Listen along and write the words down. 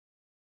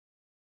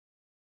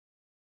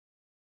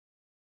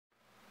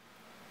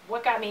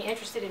got me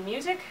interested in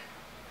music,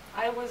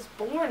 I was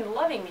born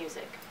loving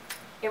music.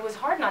 It was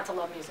hard not to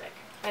love music.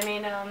 I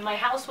mean, my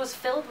house was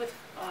filled with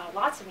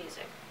lots of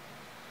music.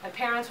 My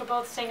parents were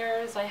both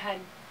singers. I had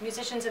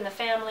musicians in the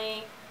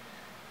family.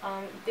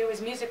 There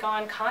was music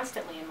on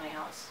constantly in my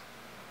house.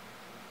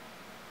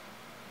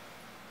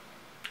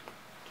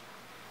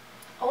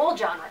 All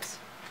genres.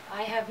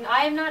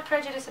 I am not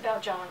prejudiced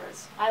about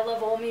genres. I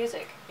love all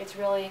music. It's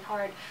really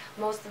hard.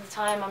 Most of the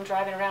time I'm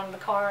driving around in the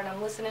car and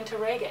I'm listening to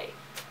reggae.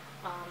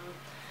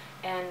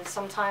 And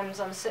sometimes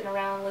I'm sitting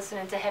around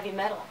listening to heavy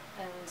metal.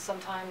 And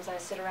sometimes I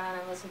sit around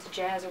and listen to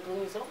jazz or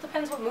blues. It all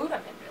depends what mood I'm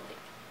in, really.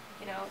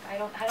 You know, I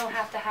don't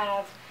have to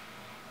have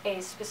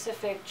a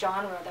specific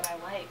genre that I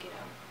like, you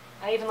know.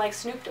 I even like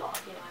Snoop Dogg,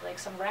 you know, I like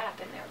some rap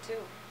in there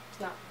too.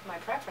 It's not my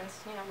preference,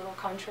 you know, a little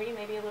country,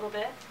 maybe a little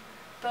bit.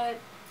 But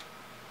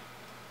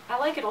I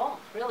like it all,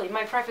 really.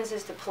 My preference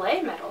is to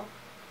play metal.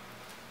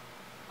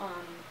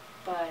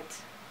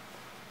 But,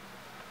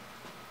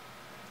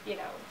 you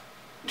know,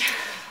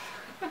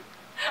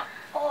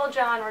 all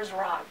genres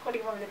rock. What do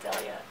you want me to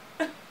tell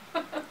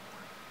you?